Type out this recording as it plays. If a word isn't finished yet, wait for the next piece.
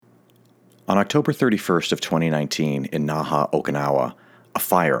On October 31st of 2019 in Naha, Okinawa, a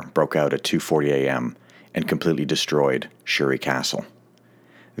fire broke out at 2:40 a.m. and completely destroyed Shuri Castle.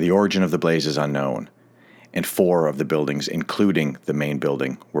 The origin of the blaze is unknown, and 4 of the buildings, including the main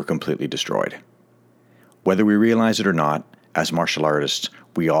building, were completely destroyed. Whether we realize it or not, as martial artists,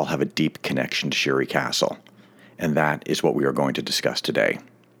 we all have a deep connection to Shuri Castle, and that is what we are going to discuss today.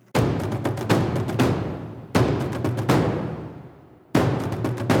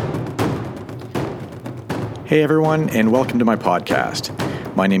 Hey everyone, and welcome to my podcast.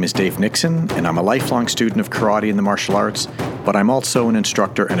 My name is Dave Nixon, and I'm a lifelong student of karate and the martial arts, but I'm also an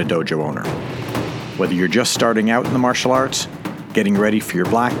instructor and a dojo owner. Whether you're just starting out in the martial arts, getting ready for your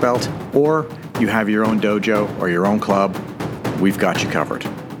black belt, or you have your own dojo or your own club, we've got you covered.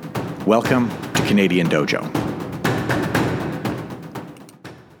 Welcome to Canadian Dojo.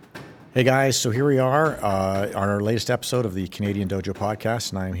 Hey guys, so here we are on our latest episode of the Canadian Dojo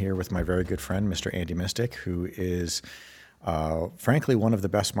podcast, and I'm here with my very good friend, Mr. Andy Mystic, who is frankly one of the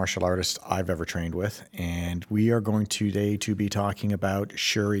best martial artists I've ever trained with, and we are going today to be talking about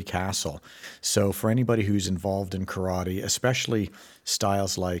Shuri Castle. So for anybody who's involved in karate, especially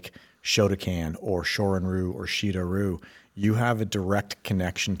styles like Shotokan or Shorin-ryu or Shito-ryu, you have a direct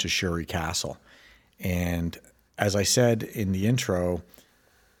connection to Shuri Castle. And as I said in the intro,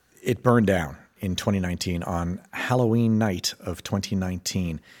 it burned down in 2019 on Halloween night of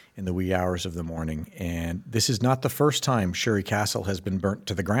 2019 in the wee hours of the morning. And this is not the first time Shuri Castle has been burnt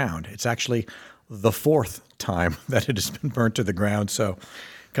to the ground. It's actually the 4th time that it has been burnt to the ground. So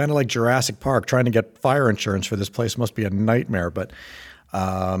kind of like Jurassic Park, trying to get fire insurance for this place must be a nightmare. But,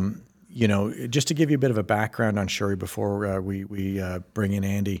 just to give you a bit of a background on Shuri before we bring in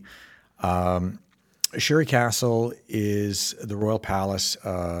Andy, Shuri Castle is the royal palace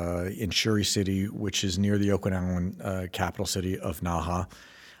in Shuri City, which is near the Okinawan capital city of Naha.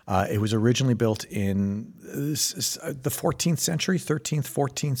 It was originally built in the 14th century, 13th,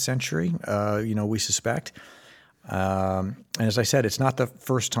 14th century, we suspect. And as I said, it's not the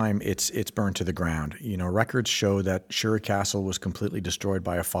first time it's burned to the ground. Records show that Shuri Castle was completely destroyed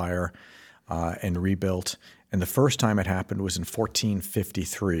by a fire and rebuilt. And the first time it happened was in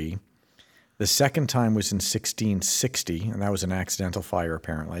 1453. The second time was in 1660, and that was an accidental fire,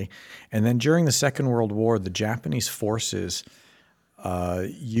 apparently. And then during the Second World War, the Japanese forces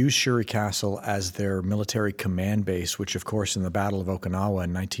used Shuri Castle as their military command base, which, of course, in the Battle of Okinawa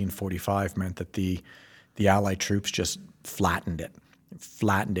in 1945 meant that the Allied troops just flattened it.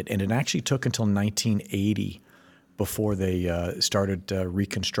 And it actually took until 1980 before they started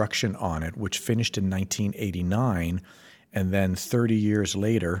reconstruction on it, which finished in 1989. And then 30 years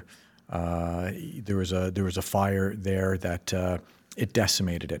later, there was a fire there that it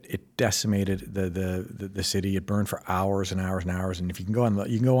decimated it. It decimated the city. It burned for hours and hours and hours. And if you can go on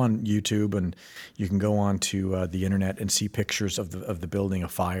YouTube and you can go on to the internet and see pictures of the building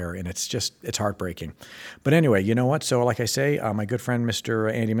afire, and it's heartbreaking. But anyway, you know what? So like I say, my good friend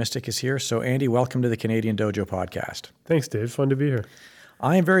Mr. Andy Mystic is here. So Andy, welcome to the Canadian Dojo podcast. Thanks, Dave. Fun to be here.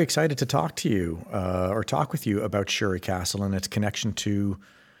 I am very excited to talk to you or talk with you about Shuri Castle and its connection to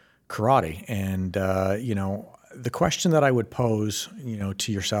karate. And, the question that I would pose,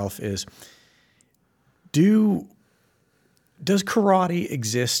 to yourself is, does karate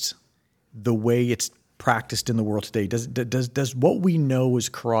exist the way it's practiced in the world today? Does what we know as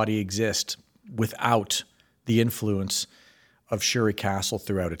karate exist without the influence of Shuri Castle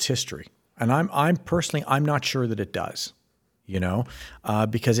throughout its history? And I'm personally not sure that it does,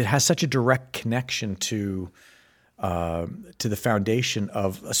 because it has such a direct connection to the foundation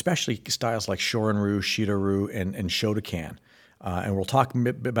of especially styles like Shorin-ryu, Shito-ryu, and Shotokan. And we'll talk a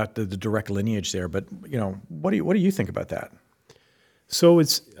bit about the direct lineage there. But, what do you think about that? So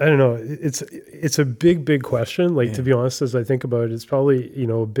it's a big question. To be honest, as I think about it, it's probably,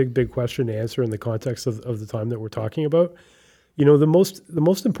 a big question to answer in the context of the time that we're talking about. The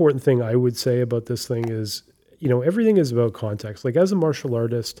most important thing I would say about this thing is, everything is about context. Like as a martial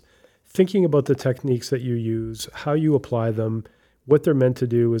artist, thinking about the techniques that you use, how you apply them, what they're meant to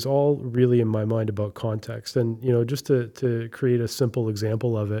do is all really, in my mind, about context. And, just to create a simple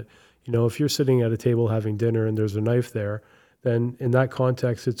example of it, if you're sitting at a table having dinner and there's a knife there, then in that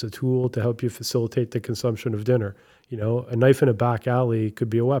context, it's a tool to help you facilitate the consumption of dinner. A knife in a back alley could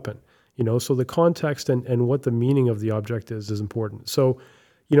be a weapon, so the context and what the meaning of the object is important. So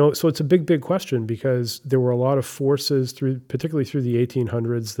it's a big question because there were a lot of forces particularly through the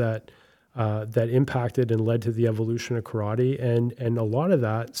 1800s that impacted and led to the evolution of karate, and a lot of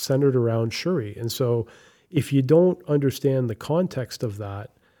that centered around Shuri. And so if you don't understand the context of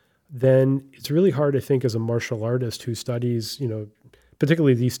that, then it's really hard, I think, as a martial artist who studies,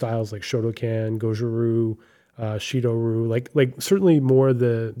 particularly these styles like Shotokan, Goju-ryu, Shido-ryu, like certainly more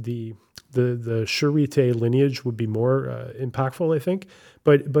the Shurite lineage would be more impactful, I think.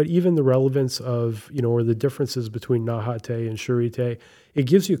 But even the relevance of, or the differences between Nahate and Shurite, it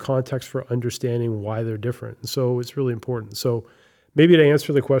gives you context for understanding why they're different. And so it's really important. So maybe to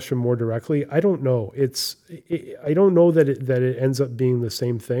answer the question more directly, I don't know. I don't know that it ends up being the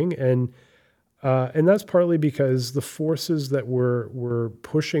same thing. And that's partly because the forces that were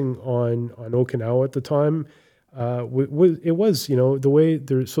pushing on Okinawa at the time, it was the way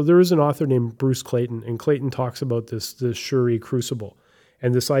there. So there is an author named Bruce Clayton, and Clayton talks about this Shuri crucible,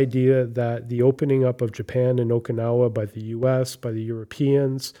 and this idea that the opening up of Japan and Okinawa by the U.S., by the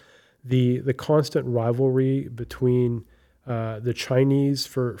Europeans, the constant rivalry between the Chinese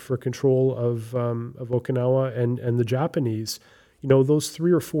for control of Okinawa and the Japanese, those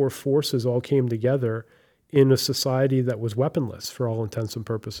 3 or 4 forces all came together in a society that was weaponless for all intents and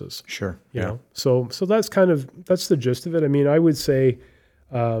purposes. Sure. You know? So that's that's the gist of it. I mean, I would say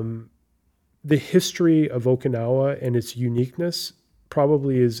the history of Okinawa and its uniqueness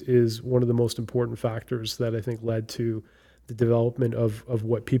probably is one of the most important factors that I think led to the development of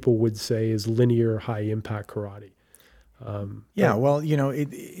what people would say is linear high impact karate. Well,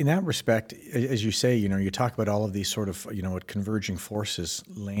 in that respect, as you say, you talk about all of these sort of, converging forces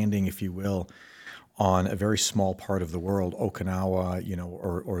landing, if you will, on a very small part of the world, Okinawa,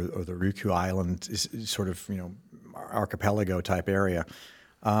 or the Ryukyu Island is sort of, archipelago type area.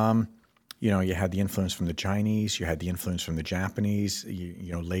 You had the influence from the Chinese, you had the influence from the Japanese,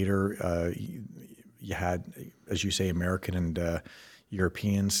 later you had, as you say, American and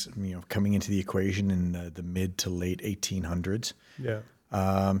Europeans, coming into the equation in the mid to late 1800s.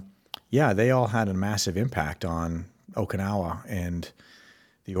 They all had a massive impact on Okinawa and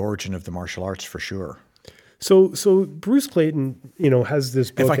the origin of the martial arts for sure. So Bruce Clayton, has this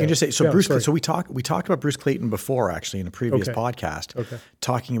book. If I can just say, so we talked about Bruce Clayton before, actually, in a previous podcast,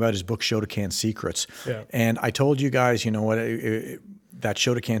 talking about his book Shotokan Secrets. Yeah. And I told you guys, that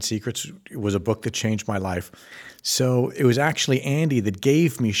Shotokan Secrets was a book that changed my life. So it was actually Andy that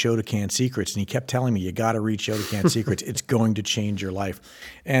gave me Shotokan Secrets, and he kept telling me, you got to read Shotokan Secrets. It's going to change your life.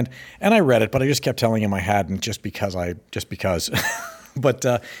 And I read it, but I just kept telling him I hadn't just because. But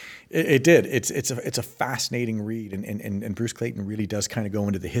it did. It's a fascinating read, and Bruce Clayton really does kind of go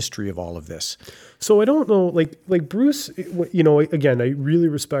into the history of all of this. So I don't know, like Bruce, again, I really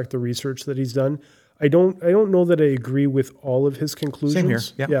respect the research that he's done. I don't know that I agree with all of his conclusions.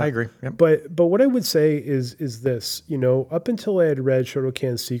 Same here. Yeah, I agree. Yep. But what I would say is this, up until I had read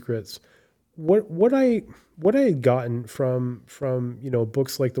Shotokan Secrets, what I had gotten from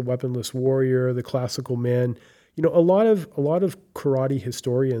books like The Weaponless Warrior, The Classical Man, a lot of karate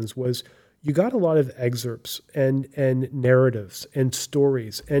historians was you got a lot of excerpts and narratives and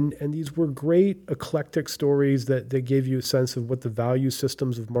stories, and these were great eclectic stories that gave you a sense of what the value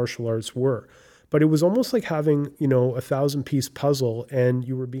systems of martial arts were. But it was almost like having, a 1,000-piece puzzle, and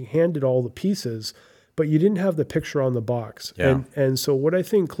you were being handed all the pieces, but you didn't have the picture on the box. Yeah. And so what I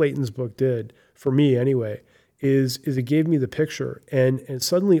think Clayton's book did, for me anyway, is it gave me the picture, and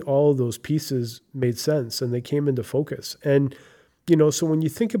suddenly all of those pieces made sense, and they came into focus. And, so when you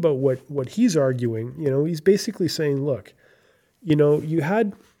think about what he's arguing, he's basically saying, look, you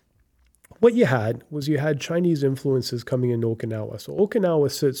had Chinese influences coming into Okinawa. So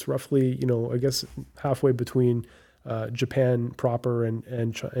Okinawa sits roughly, I guess halfway between Japan proper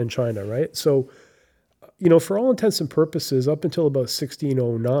and China, right? So, for all intents and purposes, up until about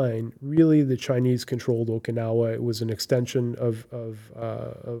 1609, really the Chinese controlled Okinawa. It was an extension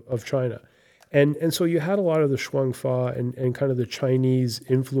of China. And so you had a lot of the Shuang Fa and kind of the Chinese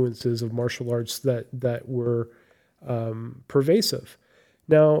influences of martial arts that were pervasive.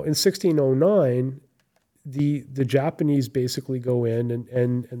 Now, in 1609, the Japanese basically go in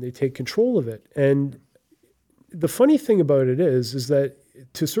and they take control of it. And the funny thing about it is that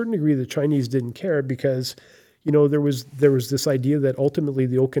to a certain degree, the Chinese didn't care because, there was this idea that ultimately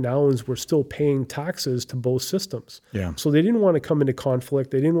the Okinawans were still paying taxes to both systems. Yeah. So they didn't want to come into conflict.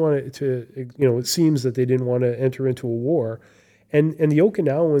 They didn't want it to, it seems that they didn't want to enter into a war. And the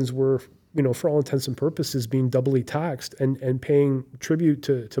Okinawans were, for all intents and purposes, being doubly taxed and paying tribute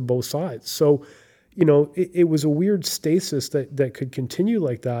to both sides. So, it was a weird stasis that could continue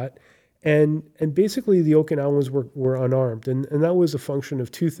like that. And basically the Okinawans were unarmed. And that was a function of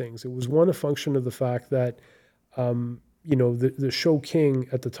two things. It was one, a function of the fact that, the Sho King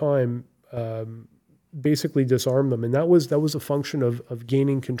at the time basically disarmed them. And that was a function of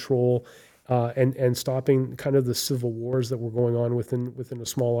gaining control and stopping kind of the civil wars that were going on within a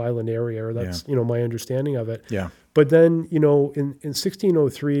small island area. Or that's my understanding of it. Yeah. But then in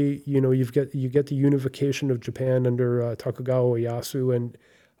 1603, you get the unification of Japan under Tokugawa Ieyasu, and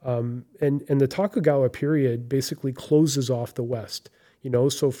the Tokugawa period basically closes off the West.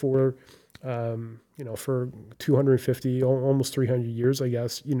 So for 250, almost 300 years, I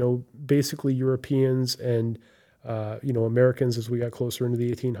guess, basically Europeans and Americans, as we got closer into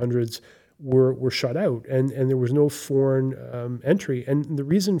the 1800s, were shut out, and there was no foreign entry. And the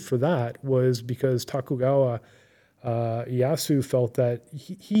reason for that was because Tokugawa Ieyasu felt that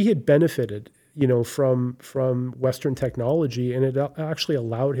he had benefited, from Western technology, and it actually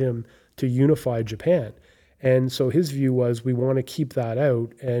allowed him to unify Japan. And so his view was, we want to keep that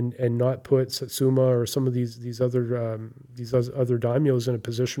out and not put Satsuma or some of these other daimyos in a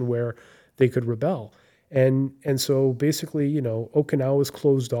position where they could rebel. And so basically, Okinawa was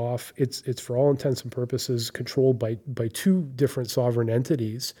closed off. It's for all intents and purposes controlled by two different sovereign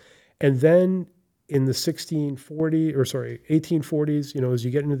entities. And then in the 1840s, as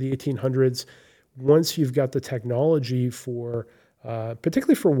you get into the 1800s, once you've got the technology for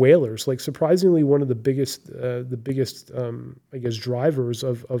particularly for whalers, like surprisingly, one of the biggest I guess drivers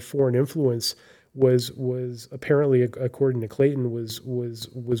of foreign influence was apparently, according to Clayton, was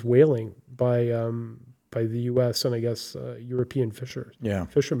whaling by the U.S. and I guess European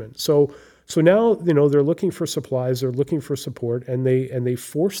fishermen. So now they're looking for supplies, they're looking for support, and they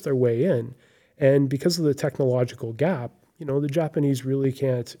force their way in, and because of the technological gap, the Japanese really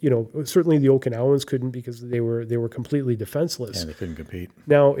can't. Certainly the Okinawans couldn't, because they were completely defenseless. Yeah, they couldn't compete.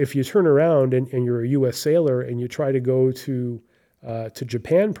 Now, if you turn around and you're a U.S. sailor and you try to go to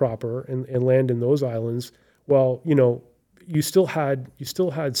Japan proper and land in those islands, well, you still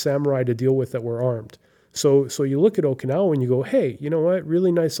had samurai to deal with that were armed. So you look at Okinawa and you go, hey, you know what?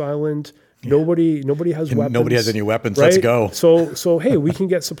 Really nice island. Yeah. Nobody has weapons. Nobody has any weapons. Right? Let's go. So hey, we can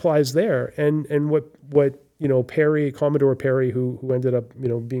get supplies there. And what Commodore Perry, who ended up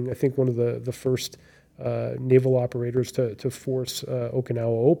being, I think, one of the first naval operators to force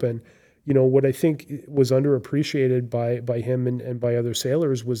Okinawa open. What I think was underappreciated by him and by other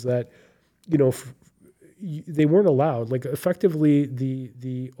sailors was that they weren't allowed. Like, effectively,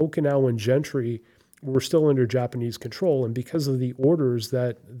 the Okinawan gentry were still under Japanese control, and because of the orders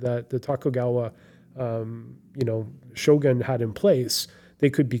that the Tokugawa shogun had in place, they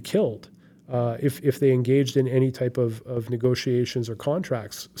could be killed if they engaged in any type of negotiations or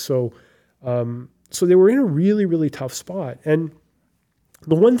contracts. So they were in a really, really tough spot. And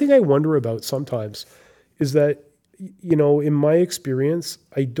the one thing I wonder about sometimes is that, in my experience,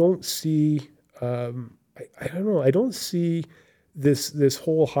 I don't see I don't see this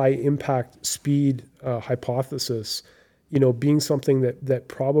whole high impact speed hypothesis, being something that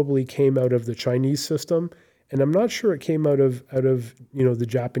probably came out of the Chinese system, and I'm not sure it came out of the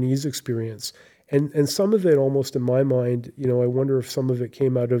Japanese experience. And some of it, almost in my mind, I wonder if some of it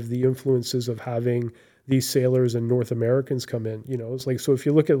came out of the influences of having these sailors and North Americans come in. It's like, so if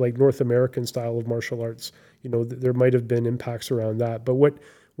you look at like North American style of martial arts, there might have been impacts around that. But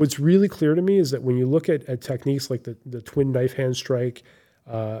what's really clear to me is that when you look at techniques like the twin knife hand strike,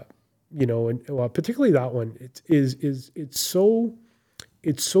 and particularly that one, it's so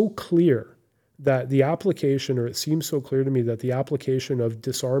clear that the application, or it seems so clear to me that the application of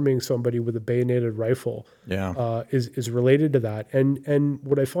disarming somebody with a bayoneted rifle is related to that. And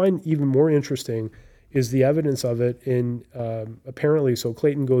what I find even more interesting is the evidence of it in apparently. So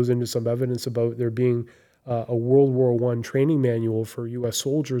Clayton goes into some evidence about there being a World War I training manual for U.S.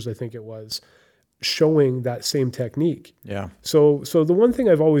 soldiers, I think it was, showing that same technique. Yeah. So the one thing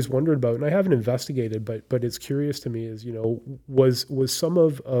I've always wondered about, and I haven't investigated, but it's curious to me, is was some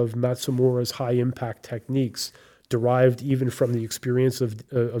of Matsumura's high impact techniques derived even from the experience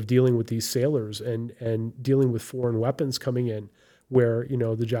of dealing with these sailors and dealing with foreign weapons coming in, where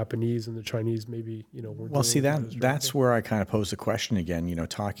the Japanese and the Chinese maybe weren't. Well, see, that's where I kind of pose the question again.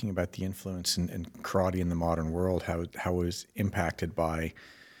 Talking about the influence in karate in the modern world, how it was impacted by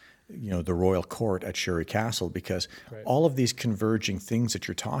the royal court at Shuri Castle, because all of these converging things that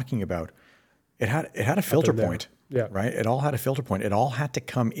you're talking about, it had a filter point, right? It all had a filter point. It all had to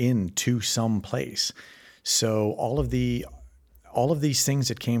come in to some place. So all of these things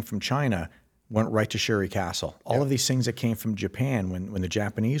that came from China went right to Shuri Castle. All of these things that came from Japan when the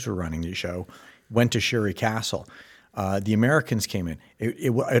Japanese were running the show went to Shuri Castle. The Americans came in.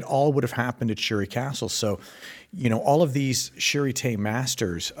 It all would have happened at Shuri Castle. So, all of these Shuri-te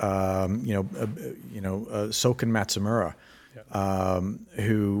masters, Soken Matsumura,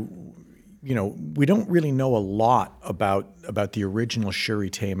 who, we don't really know a lot about the original Shuri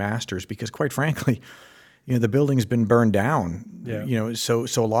Te masters because, quite frankly, the building's been burned down. Yeah. So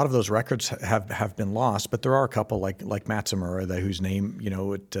a lot of those records have been lost. But there are a couple like Matsumura whose name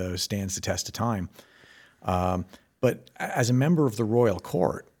it stands the test of time. But as a member of the royal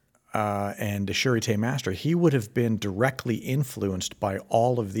court and a Shuri Te master, he would have been directly influenced by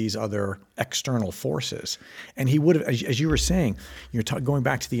all of these other external forces. And he would have, as you were saying, going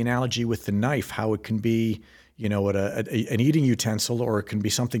back to the analogy with the knife, how it can be, an eating utensil, or it can be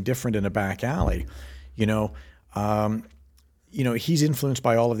something different in a back alley. He's influenced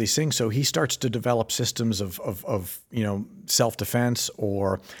by all of these things. So he starts to develop systems of self-defense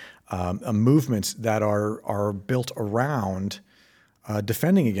or movements that are built around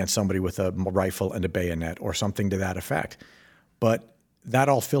defending against somebody with a rifle and a bayonet or something to that effect. But that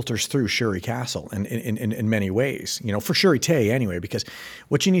all filters through Shuri Castle in many ways, for Shuri Te anyway, because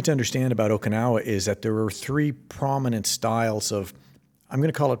what you need to understand about Okinawa is that there were three prominent styles of, I'm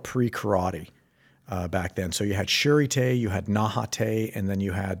going to call it pre-karate back then. So you had Shuri Te, you had Naha Te, and then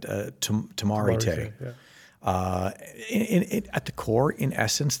you had Tamari Te. Yeah. At the core, in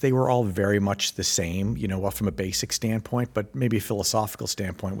essence, they were all very much the same, from a basic standpoint, but maybe a philosophical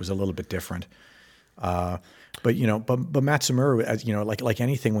standpoint was a little bit different. But Matsumura, as like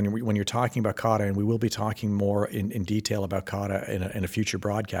anything, when you're talking about kata, and we will be talking more in detail about kata in a future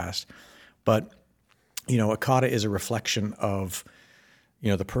broadcast, but a kata is a reflection of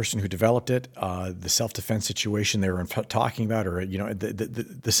the person who developed it, the self-defense situation they were talking about, or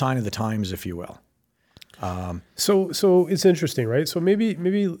the sign of the times, if you will. So it's interesting, right? So maybe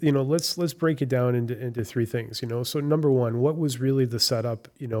let's break it down into three things. So number one, what was really the setup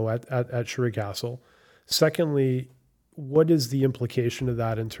at Shuri Castle? Secondly, what is the implication of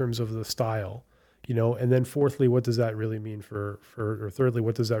that in terms of the style? And then fourthly, what does that really mean or thirdly,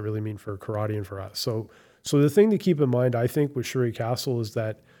 what does that really mean for karate and for us? So the thing to keep in mind, I think, with Shuri Castle is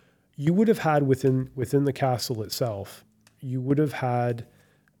that you would have had within the castle itself, you would have had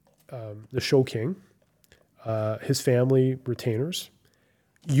the Shoking, his family retainers.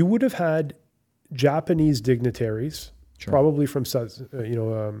 You would have had Japanese dignitaries, sure, probably from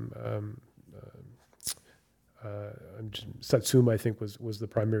Satsuma, I think was the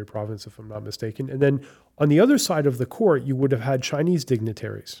primary province, if I'm not mistaken. And then on the other side of the court, you would have had Chinese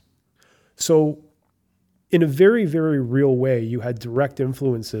dignitaries. So in a very, very real way, you had direct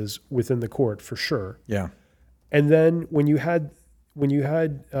influences within the court for sure. Yeah. And then when you had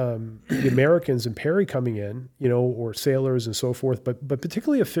the Americans and Perry coming in, or sailors and so forth, but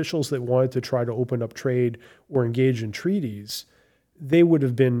particularly officials that wanted to try to open up trade or engage in treaties, they would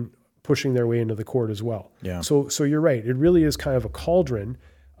have been pushing their way into the court as well. Yeah. So you're right. It really is kind of a cauldron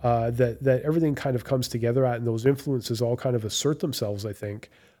that everything kind of comes together at, and those influences all kind of assert themselves, I think.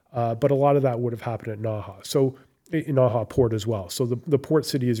 But a lot of that would have happened at Naha. So in Naha port as well. So the port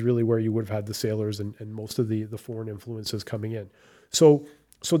city is really where you would have had the sailors and most of the foreign influences coming in. So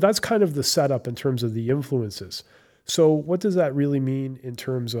that's kind of the setup in terms of the influences. So what does that really mean in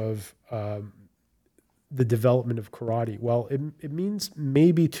terms of the development of karate? Well, it means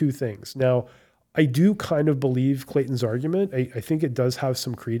maybe two things. Now, I do kind of believe Clayton's argument. I think it does have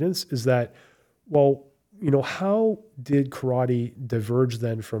some credence, is that, well, how did karate diverge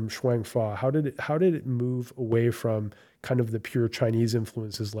then from Shuang Fa? How did it move away from kind of the pure Chinese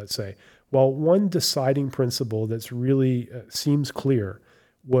influences, let's say? Well, one deciding principle that's really seems clear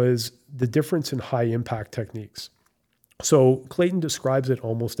was the difference in high impact techniques. So Clayton describes it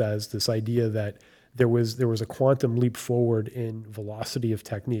almost as this idea that there was a quantum leap forward in velocity of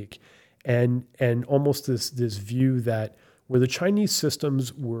technique, and almost this view that where the Chinese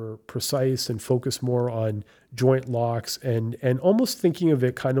systems were precise and focused more on joint locks and almost thinking of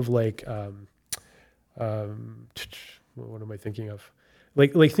it kind of like, what am I thinking of?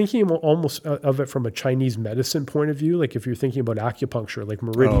 Like thinking almost of it from a Chinese medicine point of view, like if you're thinking about acupuncture, like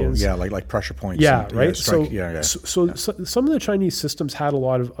meridians. Oh, yeah, like pressure points. Yeah, right. So some of the Chinese systems had a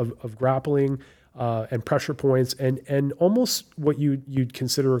lot of grappling and pressure points, and almost what you'd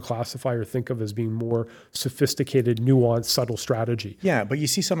consider or classify or think of as being more sophisticated, nuanced, subtle strategy. Yeah, but you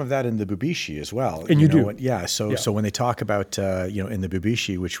see some of that in the Bubishi as well. And you do. Yeah. So when they talk about in the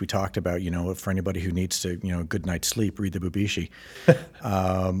Bubishi, which we talked about, for anybody who needs to a good night's sleep, read the Bubishi.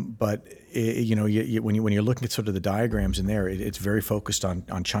 But when you're looking at sort of the diagrams in there, it's very focused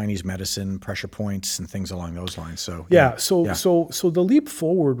on Chinese medicine, pressure points, and things along those lines. So So the leap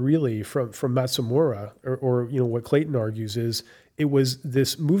forward really from Matsumura or what Clayton argues is it was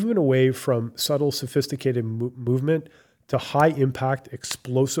this movement away from subtle, sophisticated movement to high impact,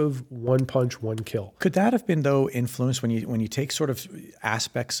 explosive, one punch, one kill. Could that have been, though, influenced when you take sort of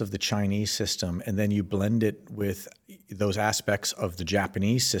aspects of the Chinese system and then you blend it with those aspects of the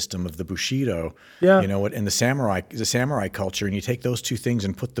Japanese system of the Bushido, Yeah. you know, and the samurai culture, and you take those two things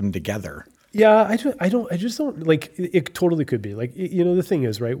and put them together? Yeah, I just don't like it. Totally could be like, you know, the thing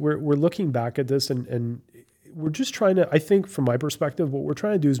is, right, we're looking back at this and we're just trying to, I think from my perspective, what we're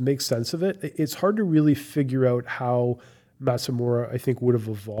trying to do is make sense of it. It's hard to really figure out how Matsumura, I think, would have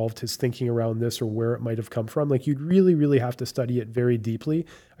evolved his thinking around this or where it might have come from. Like, you'd really, really have to study it very deeply,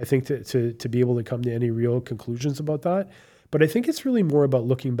 I think, to be able to come to any real conclusions about that. But I think it's really more about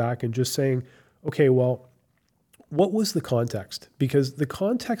looking back and just saying, okay, well, what was the context? Because the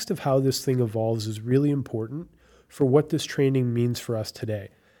context of how this thing evolves is really important for what this training means for us today,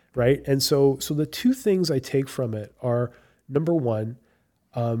 right? And so the two things I take from it are, number one,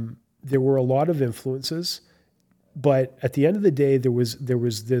 there were a lot of influences, but at the end of the day, there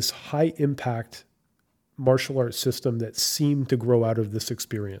was this high impact martial arts system that seemed to grow out of this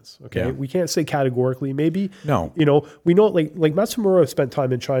experience. Okay. Yeah. We can't say categorically, maybe, No. you know, we know like Matsumura spent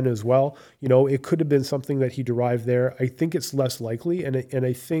time in China as well. You know, it could have been something that he derived there. I think it's less likely. And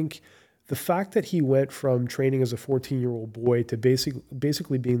I think the fact that he went from training as a 14-year-old boy to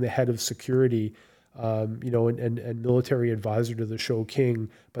basically being the head of security, you know, and military advisor to the Shou King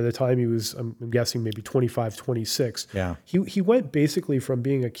by the time he was, I'm guessing maybe 25, 26. Yeah. He went basically from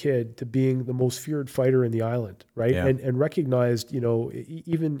being a kid to being the most feared fighter in the island, right? Yeah. And recognized, you know,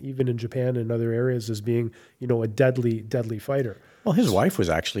 even in Japan and other areas as being, you know, a deadly Well, fighter. his wife was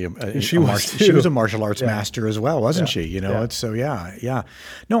actually She was a martial arts master as well, wasn't she? You know, Yeah. it's so yeah.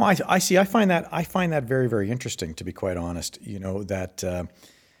 No, I see. I find that very, very interesting, to be quite honest. You know, that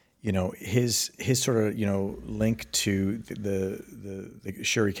you know, his sort of, you know, link to the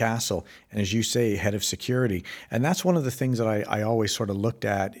Shuri Castle, and as you say, head of security. And that's one of the things that I always sort of looked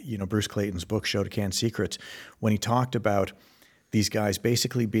at, you know, Bruce Clayton's book, Shotokan Secrets, when he talked about these guys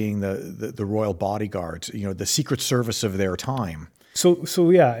basically being the royal bodyguards, you know, the secret service of their time.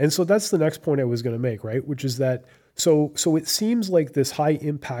 So yeah, and so that's the next point I was going to make, right? Which is that so it seems like this high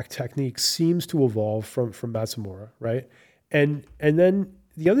impact technique seems to evolve from Matsumura, right? And then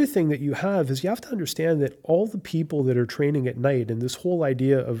the other thing that you have is you have to understand that all the people that are training at night, and this whole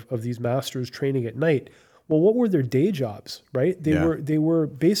idea of these masters training at night, well, what were their day jobs, right? They were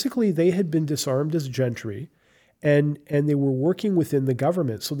basically, they had been disarmed as gentry, and they were working within the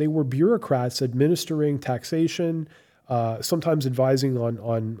government. So they were bureaucrats administering taxation, sometimes advising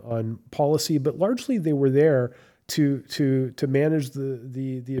on policy, but largely they were there to manage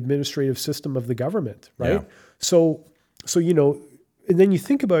the administrative system of the government, right? Yeah. So you know. And then you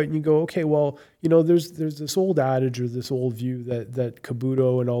think about it and you go, okay, well, you know, there's this old adage or this old view that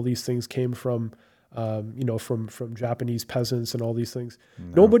Kabuto and all these things came from, you know, from Japanese peasants and all these things.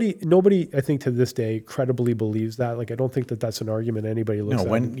 No. Nobody, I think to this day, credibly believes that. Like, I don't think that that's an argument anybody looks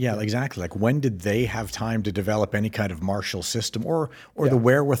at. Exactly. Like, when did they have time to develop any kind of martial system or the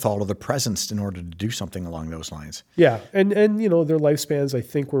wherewithal or the presence in order to do something along those lines? Yeah. And, you know, their lifespans, I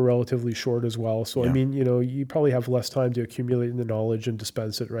think, were relatively short as well. So, I mean, you know, you probably have less time to accumulate the knowledge and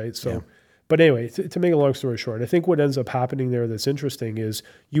dispense it, right? So, But anyway, to make a long story short, I think what ends up happening there that's interesting is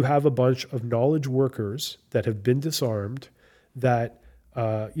you have a bunch of knowledge workers that have been disarmed that,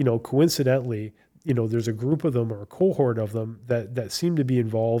 you know, coincidentally, you know, there's a group of them or a cohort of them that seem to be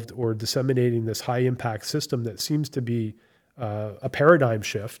involved or disseminating this high impact system that seems to be a paradigm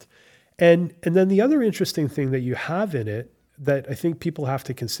shift. And then the other interesting thing that you have in it that I think people have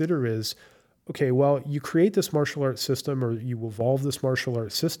to consider is, okay, well, you create this martial arts system or you evolve this martial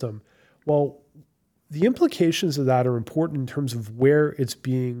arts system. Well, the implications of that are important in terms of where it's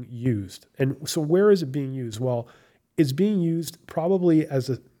being used. And so where is it being used? Well, it's being used probably, I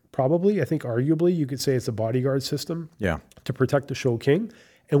think arguably you could say it's a bodyguard system to protect the Shou King.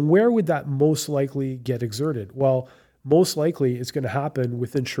 And where would that most likely get exerted? Well, most likely it's going to happen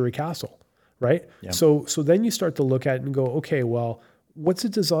within Shuri Castle, right? Yeah. So then you start to look at it and go, okay, well, what's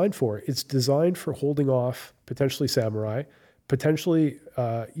it designed for? It's designed for holding off potentially samurai, potentially,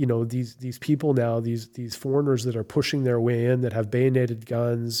 you know, these people now, these foreigners that are pushing their way in that have bayoneted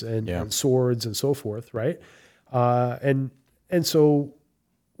guns and swords and so forth, right? And so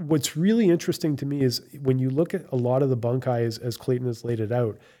what's really interesting to me is when you look at a lot of the bunkai as Clayton has laid it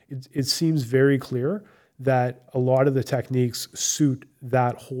out, it seems very clear that a lot of the techniques suit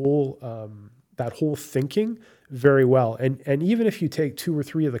that whole thinking very well. And even if you take 2 or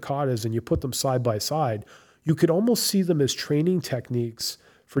 3 of the katas and you put them side by side, you could almost see them as training techniques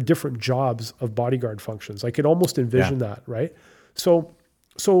for different jobs of bodyguard functions. I could almost envision that, right? So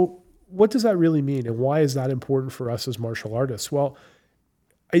what does that really mean? And why is that important for us as martial artists? Well,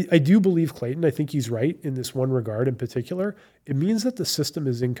 I do believe Clayton, I think he's right in this one regard in particular. It means that the system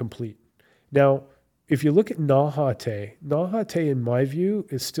is incomplete. Now, if you look at Nha Te, in my view,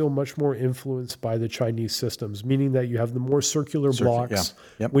 is still much more influenced by the Chinese systems, meaning that you have the more circular blocks.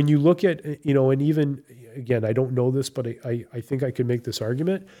 Yeah. Yep. When you look at, and even, again, I don't know this, but I think I could make this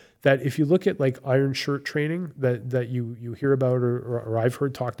argument that if you look at like iron shirt training that you hear about or I've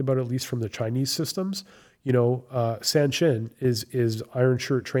heard talked about, at least from the Chinese systems, Sanshin is iron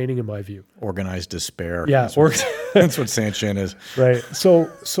shirt training in my view. Organized despair. Yeah. That's what Sanshin is. Right.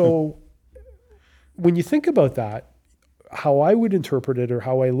 So when you think about that, how I would interpret it or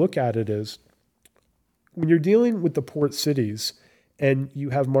how I look at it is when you're dealing with the port cities and you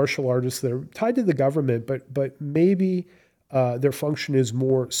have martial artists that are tied to the government, but maybe their function is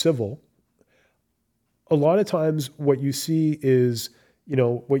more civil. A lot of times what you see is,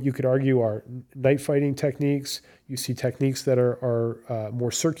 what you could argue are knife fighting techniques. You see techniques that are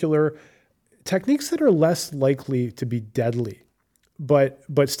more circular, techniques that are less likely to be deadly, but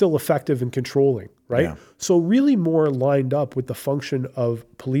still effective in controlling, right? Yeah. So really more lined up with the function of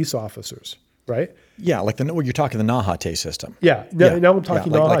police officers, right? Yeah, like you're talking the Nha Te system. Yeah. Now I'm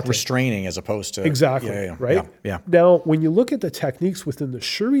talking like restraining as opposed to exactly, right? Yeah. Now, when you look at the techniques within the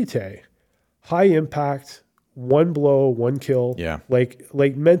Shuri-te, high impact, one blow, one kill,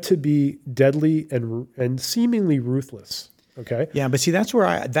 like meant to be deadly and seemingly ruthless. Okay. Yeah, but see, that's where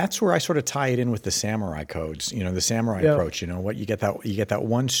I sort of tie it in with the samurai codes. The samurai approach. What you get that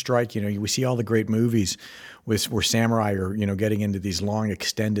one strike. We see all the great movies where samurai are getting into these long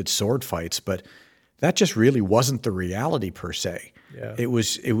extended sword fights, but that just really wasn't the reality per se. Yeah. It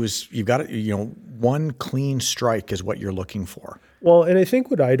was you've got one clean strike is what you're looking for. Well, and I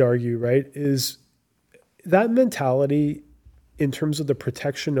think what I'd argue, right, is that mentality in terms of the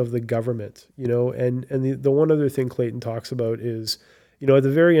protection of the government, and the one other thing Clayton talks about is, at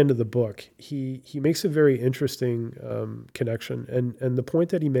the very end of the book, he makes a very interesting connection. And the point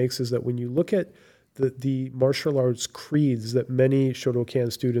that he makes is that when you look at the martial arts creeds that many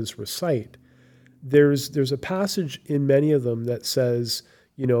Shotokan students recite, there's a passage in many of them that says,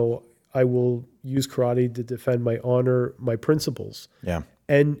 I will use karate to defend my honor, my principles. Yeah.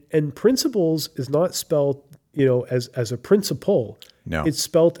 And principles is not spelled, as a principle. No. It's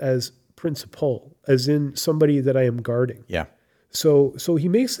spelt as principle, as in somebody that I am guarding. Yeah. So he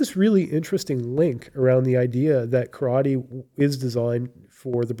makes this really interesting link around the idea that karate is designed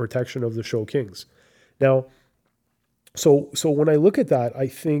for the protection of the Shokings. Now, so when I look at that, I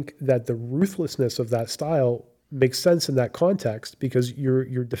think that the ruthlessness of that style makes sense in that context because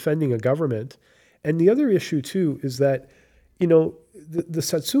you're defending a government. And the other issue too is that, the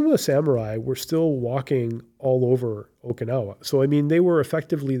Satsuma samurai were still walking all over Okinawa. So, they were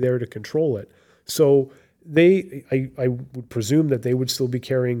effectively there to control it. So I would presume that they would still be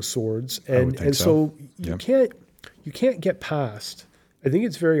carrying swords. And so you can't get past, I think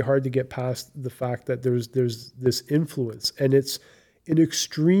it's very hard to get past the fact that there's this influence, and it's an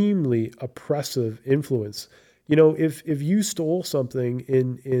extremely oppressive influence. If you stole something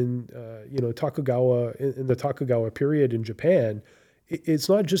in Tokugawa, in the Tokugawa period in Japan, it's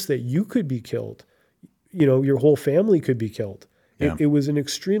not just that you could be killed, your whole family could be killed. Yeah. It was an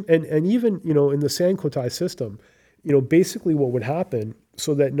extreme, and even, in the Sankotai system, basically what would happen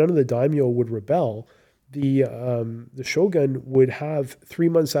so that none of the daimyo would rebel, the shogun would have 3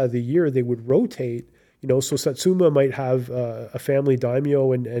 months out of the year, they would rotate. So Satsuma might have a family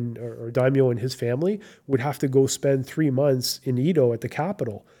daimyo or daimyo and his family would have to go spend 3 months in Edo at the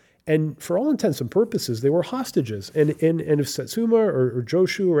capital. And for all intents and purposes, they were hostages. And if Satsuma or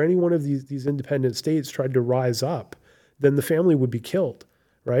Joshu or any one of these independent states tried to rise up, then the family would be killed,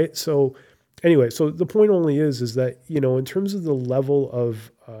 right? So anyway, so the point only is that, in terms of the level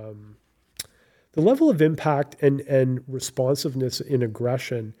of impact and responsiveness in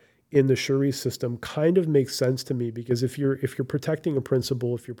aggression in the Shuri system kind of makes sense to me, because if you're protecting a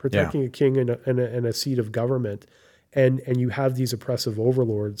principle, if you're protecting a king and a seat of government, and you have these oppressive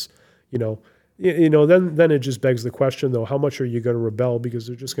overlords, then it just begs the question, though, how much are you going to rebel, because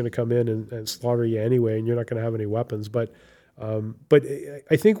they're just going to come in and slaughter you anyway, and you're not going to have any weapons. But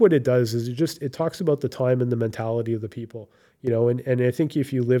I think what it does is it talks about the time and the mentality of the people, and I think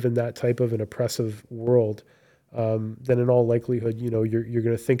if you live in that type of an oppressive world, then in all likelihood, you're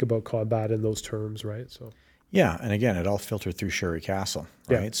going to think about combat in those terms, right? So yeah, and again, it all filtered through Shuri Castle,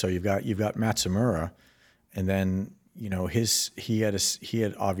 right? Yeah. So you've got Matsumura, and then he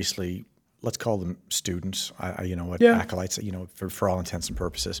had obviously, let's call them students, acolytes, for all intents and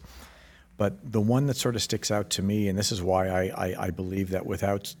purposes. But the one that sort of sticks out to me, and this is why I believe that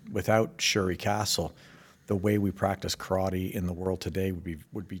without Shuri Castle, the way we practice karate in the world today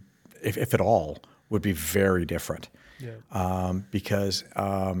would be if at all, would be very different. Yeah. Because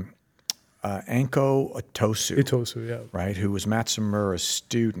Anko Itosu, yeah. right, who was Matsumura's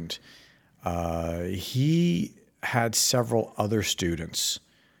student, he had several other students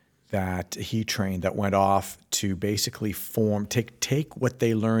that he trained that went off to basically take what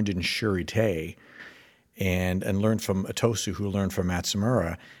they learned in Shuri-te and learn from Itosu, who learned from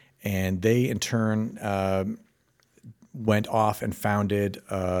Matsumura, and they in turn went off and founded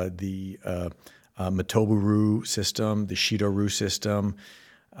the Motoburu system, the Shido-Ryu system,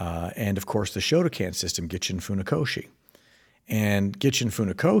 and of course the Shotokan system, Gichin Funakoshi. And Gichin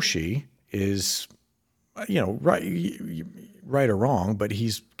Funakoshi is, right or wrong, but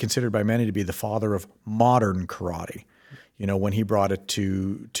he's considered by many to be the father of modern karate. When he brought it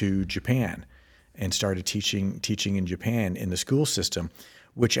to Japan and started teaching in Japan in the school system,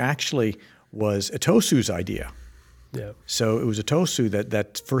 which actually was Itosu's idea. Yeah. So it was Itosu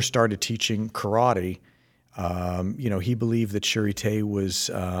that first started teaching karate. He believed that Shuri-te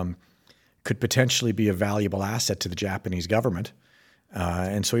could potentially be a valuable asset to the Japanese government.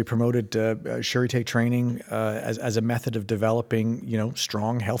 And so he promoted Shuri-te training as a method of developing,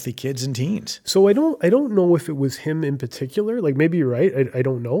 strong, healthy kids and teens. So I don't know if it was him in particular. Like maybe you're right. I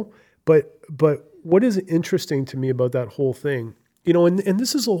don't know. But what is interesting to me about that whole thing, and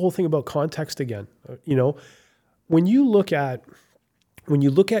this is the whole thing about context again. When you look at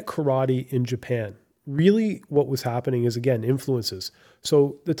karate in Japan, really what was happening is, again, influences.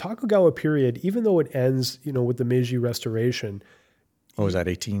 So the Tokugawa period, even though it ends, with the Meiji Restoration. What was that,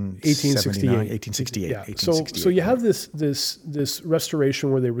 1868? Yeah. So you have this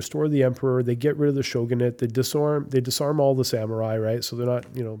restoration where they restore the emperor, they get rid of the shogunate, they disarm all the samurai, right? So they're not,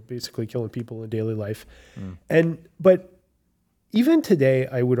 basically killing people in daily life. But even today,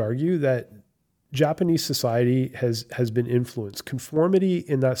 I would argue that Japanese society has been influenced. Conformity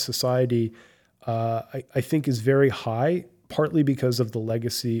in that society, I think, is very high, partly because of the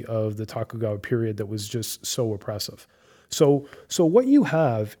legacy of the Tokugawa period that was just so oppressive. So what you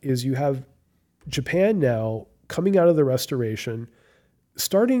have is Japan now coming out of the Restoration,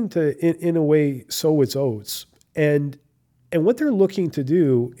 starting to, in a way, sow its oats. And what they're looking to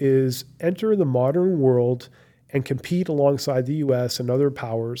do is enter the modern world and compete alongside the U.S. and other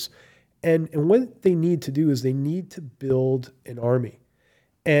powers. And what they need to do is they need to build an army.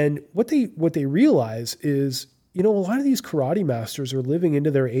 And what they realize is, a lot of these karate masters are living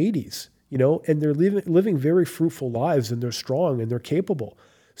into their 80s, and they're living very fruitful lives, and they're strong and they're capable.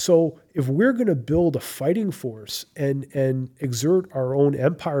 So if we're going to build a fighting force and exert our own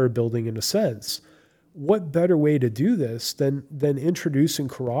empire building in a sense, what better way to do this than introducing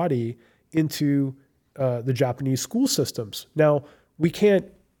karate into the Japanese school systems? Now, we can't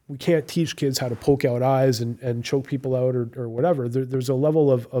teach kids how to poke out eyes and choke people out or whatever. There's a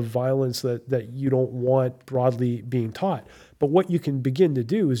level of violence that you don't want broadly being taught. But what you can begin to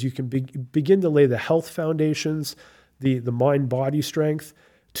do is you can begin to lay the health foundations, the mind-body strength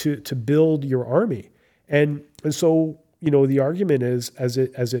to build your army. And so, the argument is as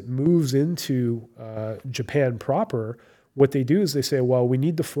it moves into Japan proper, what they do is they say, well, we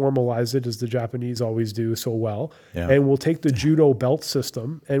need to formalize it, as the Japanese always do so well, and we'll take the judo belt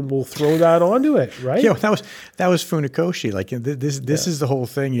system and we'll throw that onto it, right? Yeah, that was Funakoshi. Like this is the whole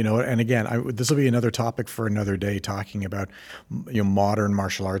thing, And again, this will be another topic for another day, talking about modern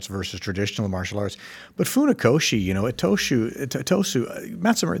martial arts versus traditional martial arts. But Funakoshi, Itosu,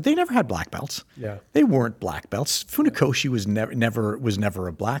 Matsumura, they never had black belts. Yeah, they weren't black belts. Funakoshi was never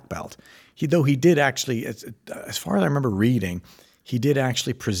a black belt. Though he did actually, as far as I remember reading, he did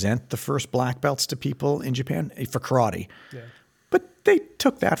actually present the first black belts to people in Japan for karate. Yeah. But they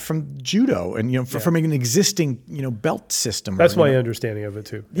took that from judo and from an existing belt system. That's my understanding of it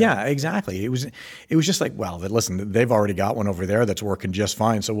too. Yeah, exactly. It was just like, well, listen, they've already got one over there that's working just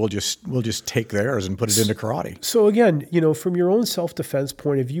fine, so we'll just take theirs and put it into karate. So again, from your own self-defense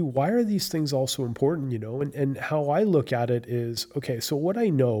point of view, why are these things also important? And how I look at it is, okay, so what I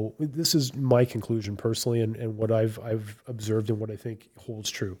know, this is my conclusion personally, and what I've observed and what I think holds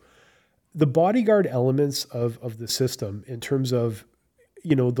true. The bodyguard elements of the system, in terms of,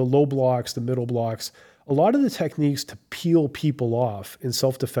 the low blocks, the middle blocks, a lot of the techniques to peel people off in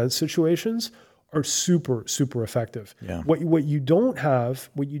self-defense situations are super, super effective. Yeah. What you don't have,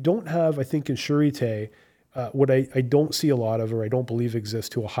 I think, in Shuri-te, what I don't see a lot of, or I don't believe exists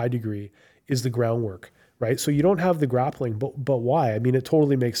to a high degree, is the groundwork. Right. So you don't have the grappling, but why? I mean, it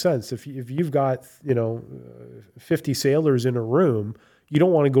totally makes sense. If you've got, 50 sailors in a room, you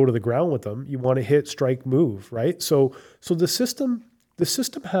don't want to go to the ground with them. You want to hit, strike, move, right? So the system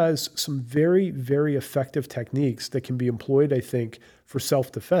has some very, very effective techniques that can be employed, I think, for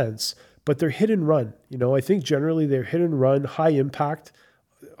self-defense, but they're hit and run. I think generally they're hit and run, high impact,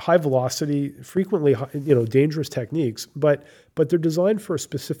 high velocity, frequently, dangerous techniques, but they're designed for a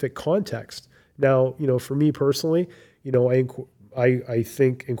specific context. Now, for me personally, I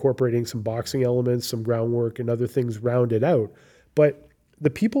think incorporating some boxing elements, some groundwork and other things round it out. But the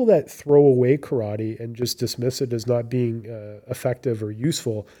people that throw away karate and just dismiss it as not being effective or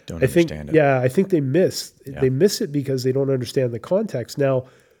useful, Don't understand it. Yeah, I think they miss it because they don't understand the context. Now,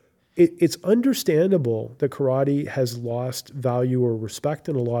 it's understandable that karate has lost value or respect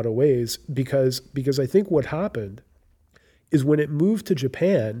in a lot of ways because I think what happened is when it moved to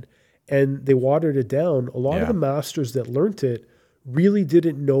Japan and they watered it down, a lot of the masters that learned it really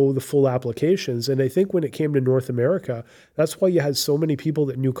didn't know the full applications. And I think when it came to North America, that's why you had so many people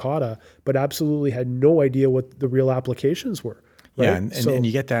that knew kata, but absolutely had no idea what the real applications were. Right? Yeah, and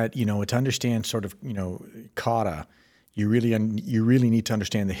you get that, to understand sort of, kata, you really need to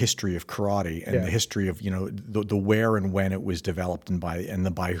understand the history of karate and the history of, the where and when it was developed and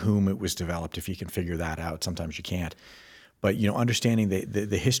by whom it was developed. If you can figure that out, sometimes you can't. But understanding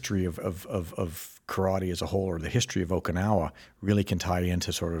the history of karate as a whole, or the history of Okinawa, really can tie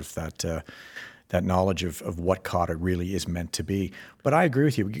into sort of that knowledge of what kata really is meant to be. But I agree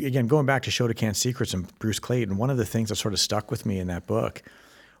with you. Again, going back to Shotokan Secrets and Bruce Clayton, one of the things that sort of stuck with me in that book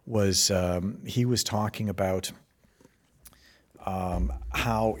was he was talking about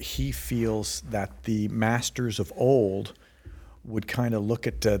how he feels that the masters of old would kind of look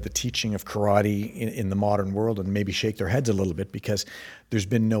at the teaching of karate in the modern world and maybe shake their heads a little bit because there's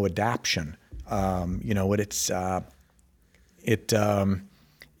been no adaptation. As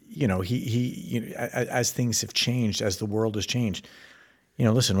things have changed, as the world has changed.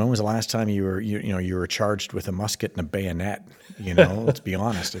 Listen, when was the last time you were charged with a musket and a bayonet? Let's be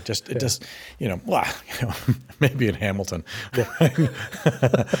honest. It just, maybe in Hamilton.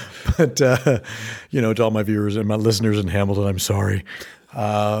 But, to all my viewers and my listeners in Hamilton, I'm sorry.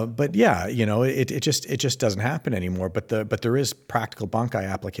 But yeah, it just doesn't happen anymore. But there is practical bunkai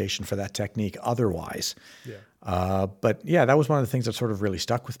application for that technique otherwise. Yeah. But yeah, that was one of the things that sort of really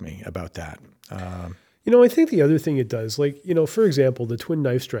stuck with me about that. I think the other thing it does, for example, the twin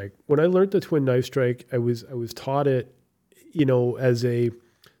knife strike. When I learned the twin knife strike, I was taught it, as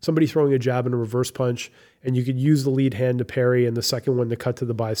somebody throwing a jab and a reverse punch, and you could use the lead hand to parry and the second one to cut to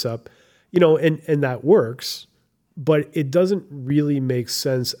the bicep, and that works, but it doesn't really make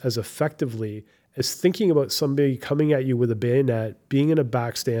sense as effectively as thinking about somebody coming at you with a bayonet, being in a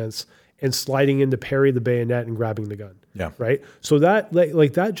back stance, and sliding in to parry the bayonet and grabbing the gun. Yeah. Right. So that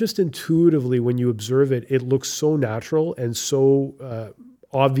like that just intuitively, when you observe it, it looks so natural and so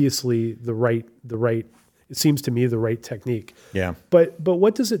obviously the right. It seems to me the right technique. Yeah. But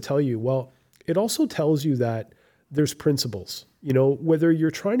what does it tell you? Well, it also tells you that there's principles. Whether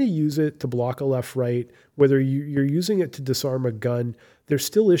you're trying to use it to block a left, right, whether you're using it to disarm a gun, there's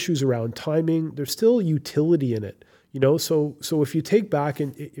still issues around timing. There's still utility in it. So if you take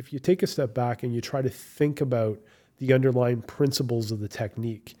a step back and you try to think about the underlying principles of the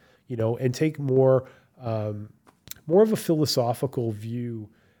technique, and take more of a philosophical view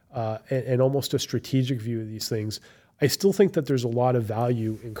and almost a strategic view of these things, I still think that there's a lot of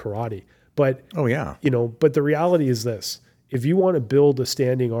value in karate. But but the reality is this: if you want to build a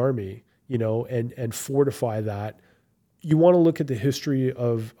standing army, and fortify that, you want to look at the history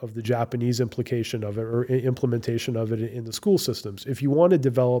of the Japanese implication of it or implementation of it in the school systems. If you want to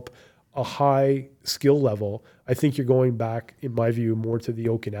develop a high skill level, I think you're going back, in my view, more to the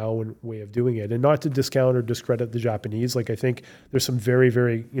Okinawan way of doing it. And not to discount or discredit the Japanese. I think there's some very,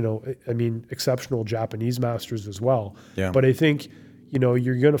 very, exceptional Japanese masters as well. Yeah. But I think,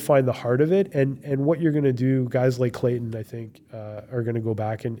 you're going to find the heart of it. And what you're going to do, guys like Clayton, I think, are going to go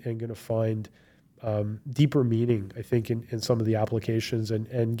back and going to find deeper meaning, I think, in some of the applications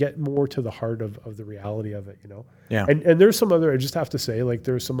and get more to the heart of the reality of it, Yeah. And there's some other, I just have to say,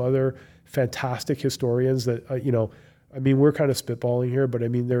 there's some other fantastic historians that, we're kind of spitballing here, but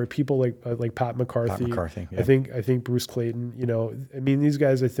there are people like Pat McCarthy. Yeah. I think Bruce Clayton, these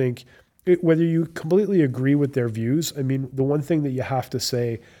guys, I think, whether you completely agree with their views, the one thing that you have to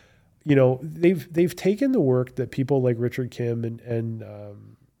say, they've taken the work that people like Richard Kim and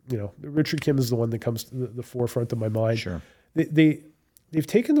Richard Kim is the one that comes to the forefront of my mind. Sure. They've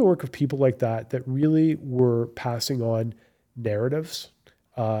taken the work of people like that really were passing on narratives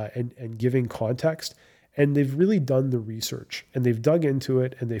and giving context. And they've really done the research and they've dug into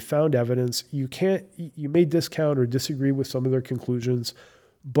it and they found evidence. You may discount or disagree with some of their conclusions,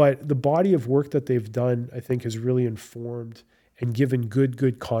 but the body of work that they've done, I think, has really informed and given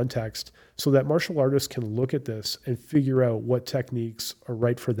good context so that martial artists can look at this and figure out what techniques are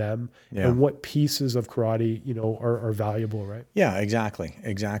right for them and what pieces of karate, are valuable, right? Yeah, exactly.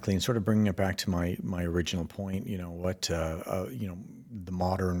 And sort of bringing it back to my original point, the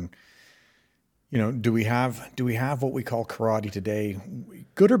modern, do we have what we call karate today,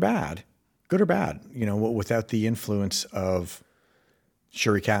 good or bad, without the influence of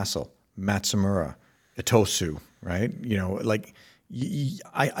Shuri Castle, Matsumura, Itosu, right?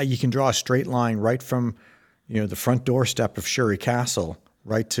 You can draw a straight line right from, the front doorstep of Shuri Castle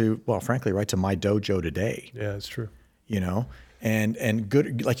right to my dojo today. Yeah, that's true. And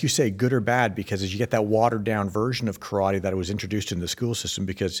good, like you say, good or bad, because as you get that watered down version of karate that was introduced in the school system,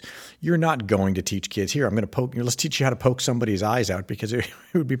 because you're not going to teach kids here, I'm going to poke, let's teach you how to poke somebody's eyes out, because it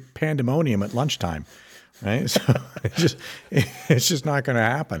would be pandemonium at lunchtime, right? So it's just not going to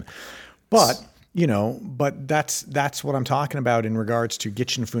happen. But that's what I'm talking about in regards to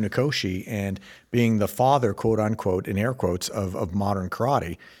Gichin Funakoshi and being the father, quote unquote, in air quotes, of modern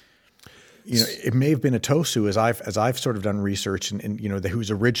karate. It may have been Itosu, as I've sort of done research, and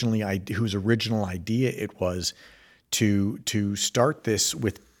whose original idea it was to start this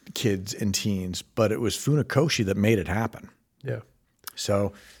with kids and teens, but it was Funakoshi that made it happen. Yeah.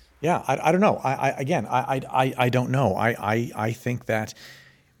 So, yeah, I don't know. I don't know. I think that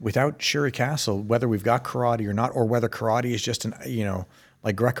without Shuri Castle, whether we've got karate or not, or whether karate is just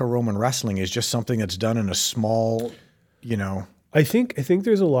like Greco-Roman wrestling is just something that's done in a small, I think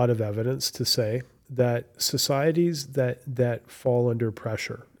there's a lot of evidence to say that societies that fall under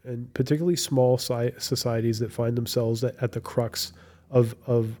pressure, and particularly small societies that find themselves at the crux of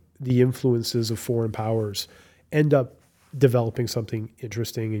the influences of foreign powers, end up developing something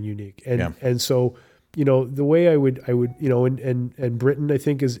interesting and unique. And so, the way I would, and Britain, I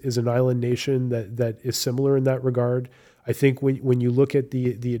think, is an island nation that is similar in that regard. I think when you look at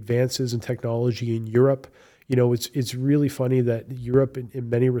the advances in technology in Europe, it's really funny that Europe in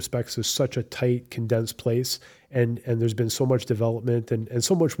many respects is such a tight, condensed place, and there's been so much development and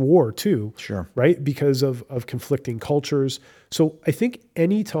so much war too. Sure. Right? Because of conflicting cultures. So I think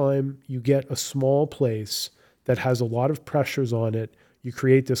anytime you get a small place that has a lot of pressures on it, you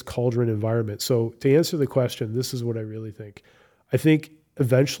create this cauldron environment. So to answer the question, this is what I really think. I think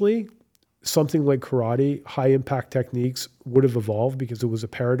eventually something like karate, high impact techniques would have evolved because it was a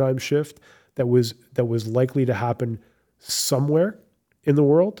paradigm shift that was likely to happen somewhere in the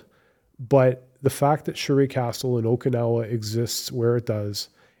world. But the fact that Shuri Castle in Okinawa exists where it does,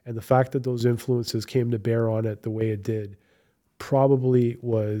 and the fact that those influences came to bear on it the way it did, probably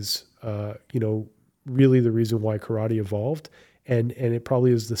was, really the reason why karate evolved. And it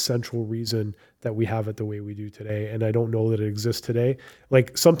probably is the central reason that we have it the way we do today. And I don't know that it exists today.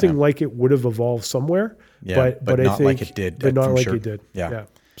 Like something like it would have evolved somewhere, but not I think like it did. But not like sure. it did. Yeah.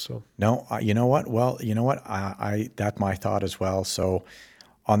 So no, you know what? Well, you know what? I that's my thought as well. So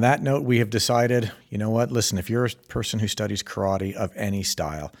on that note, we have decided, you know what? Listen, if you're a person who studies karate of any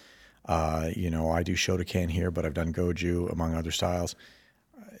style, I do Shotokan here, but I've done Goju among other styles.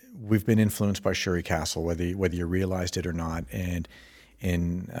 We've been influenced by Shuri Castle, whether you realized it or not. And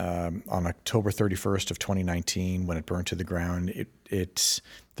on October 31st of 2019, when it burned to the ground,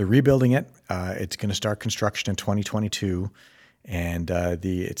 they're rebuilding it. It's going to start construction in 2022, and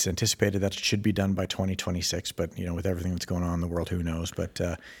it's anticipated that it should be done by 2026. But with everything that's going on in the world, who knows? But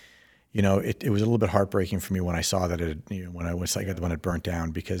it was a little bit heartbreaking for me when I saw that when it burnt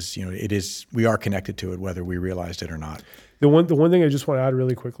down, because we are connected to it, whether we realized it or not. The one thing I just want to add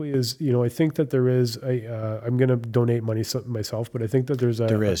really quickly is, I think that there is I'm going to donate money myself, but I think that there is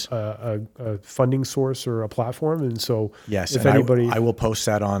a funding source or a platform. And so yes, if and anybody, I will post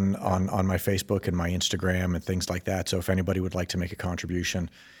that on my Facebook and my Instagram and things like that. So if anybody would like to make a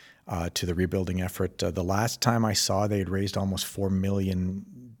contribution to the rebuilding effort, the last time I saw, they had raised almost $4 million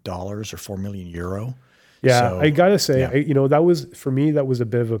or 4 million euro. Yeah, so, I gotta say, that was, for me, that was a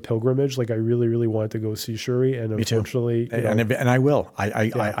bit of a pilgrimage. Like I really, really wanted to go see Shuri, and unfortunately, and I will,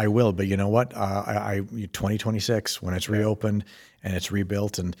 I will. But you know what? 2026 when it's reopened and it's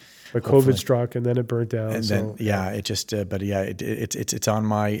rebuilt, and but COVID struck, and then it burnt down. And then it just,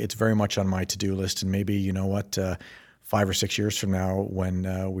 it's very much on my to-do list, and maybe 5 or 6 years from now, when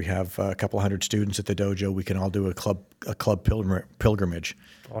we have a couple hundred students at the dojo, we can all do a club pilgrimage.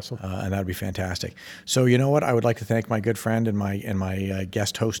 Awesome. And that would be fantastic. So you know what? I would like to thank my good friend and my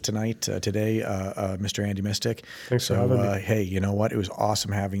guest host tonight, today, Mr. Andy Mystic. Thanks for having me. Hey, you know what? It was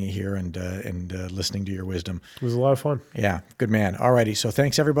awesome having you here and listening to your wisdom. It was a lot of fun. Yeah, good man. All righty. So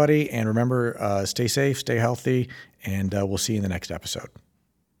thanks, everybody. And remember, stay safe, stay healthy, and we'll see you in the next episode.